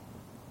that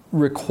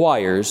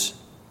requires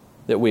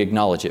that we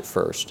acknowledge it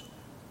first.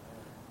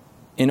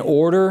 In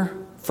order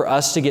for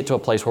us to get to a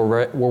place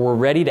where we're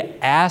ready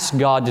to ask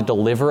God to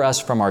deliver us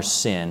from our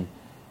sin,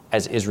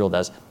 as Israel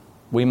does,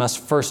 we must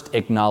first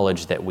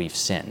acknowledge that we've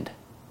sinned.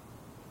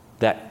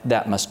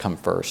 That must come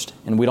first.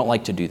 And we don't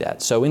like to do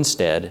that. So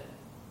instead,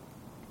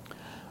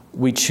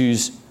 we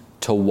choose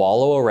to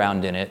wallow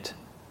around in it,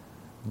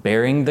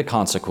 bearing the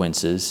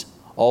consequences,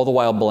 all the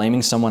while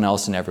blaming someone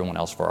else and everyone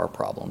else for our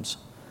problems.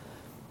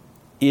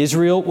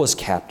 Israel was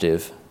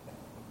captive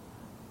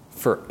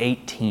for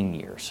 18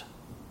 years.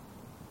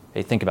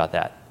 Hey, think about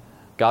that.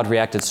 God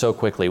reacted so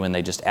quickly when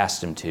they just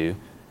asked Him to.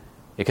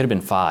 It could have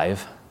been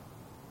 5,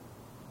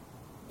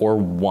 or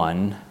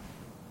 1,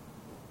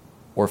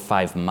 or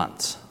 5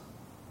 months.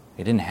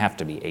 It didn't have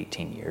to be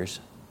 18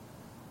 years.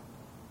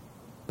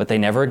 But they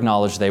never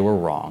acknowledged they were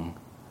wrong.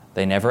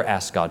 They never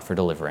asked God for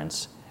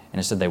deliverance. And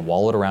instead they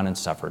wallowed around and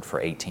suffered for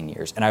 18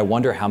 years. And I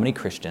wonder how many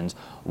Christians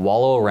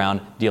wallow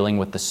around dealing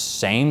with the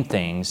same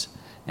things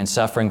and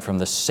suffering from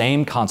the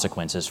same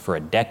consequences for a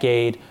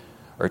decade,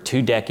 or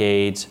 2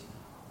 decades,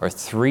 or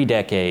 3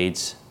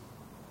 decades,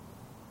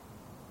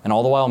 and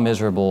all the while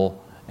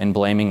miserable and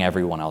blaming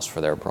everyone else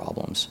for their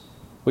problems.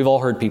 We've all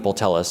heard people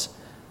tell us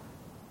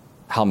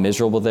how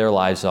miserable their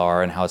lives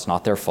are and how it's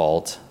not their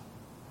fault.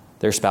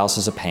 Their spouse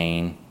is a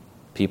pain.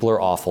 People are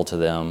awful to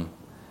them.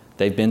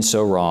 They've been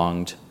so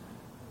wronged.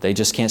 They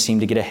just can't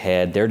seem to get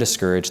ahead. They're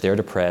discouraged. They're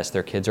depressed.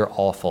 Their kids are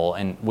awful.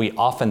 And we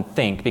often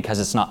think, because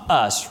it's not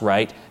us,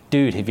 right?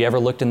 Dude, have you ever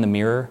looked in the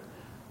mirror?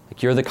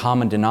 Like, you're the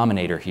common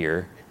denominator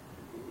here.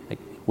 Like,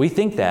 we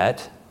think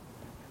that.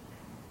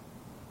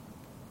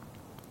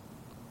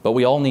 But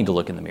we all need to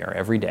look in the mirror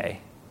every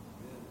day.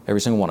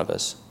 Every single one of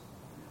us.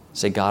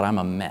 Say, God, I'm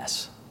a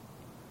mess.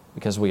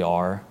 Because we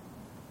are.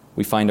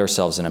 We find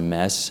ourselves in a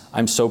mess.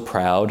 I'm so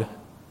proud.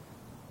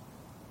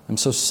 I'm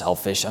so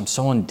selfish. I'm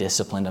so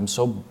undisciplined. I'm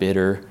so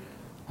bitter.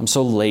 I'm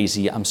so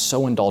lazy. I'm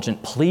so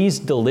indulgent. Please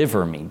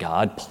deliver me,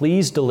 God.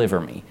 Please deliver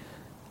me.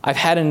 I've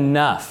had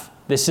enough.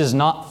 This is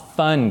not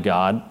fun,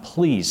 God.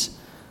 Please.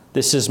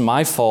 This is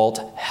my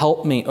fault.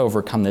 Help me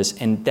overcome this.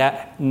 And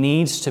that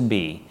needs to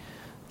be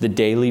the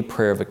daily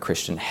prayer of a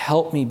Christian.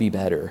 Help me be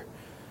better.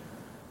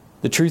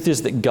 The truth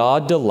is that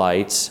God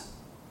delights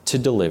to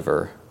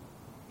deliver.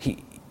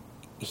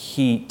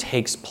 He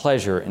takes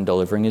pleasure in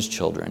delivering his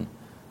children,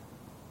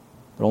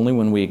 but only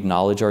when we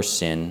acknowledge our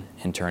sin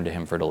and turn to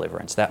him for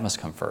deliverance. That must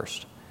come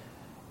first.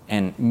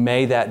 And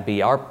may that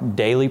be our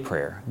daily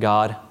prayer.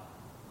 God,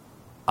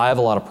 I have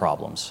a lot of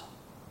problems.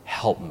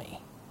 Help me.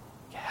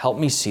 Help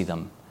me see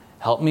them.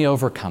 Help me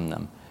overcome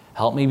them.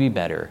 Help me be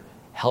better.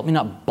 Help me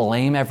not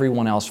blame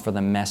everyone else for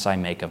the mess I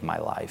make of my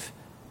life.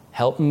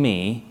 Help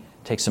me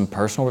take some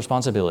personal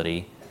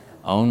responsibility,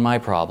 own my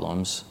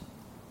problems.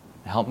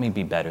 Help me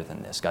be better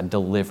than this. God,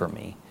 deliver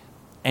me.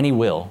 And he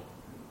will.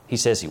 He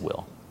says he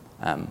will,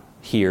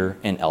 here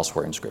and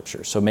elsewhere in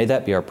Scripture. So may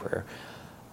that be our prayer.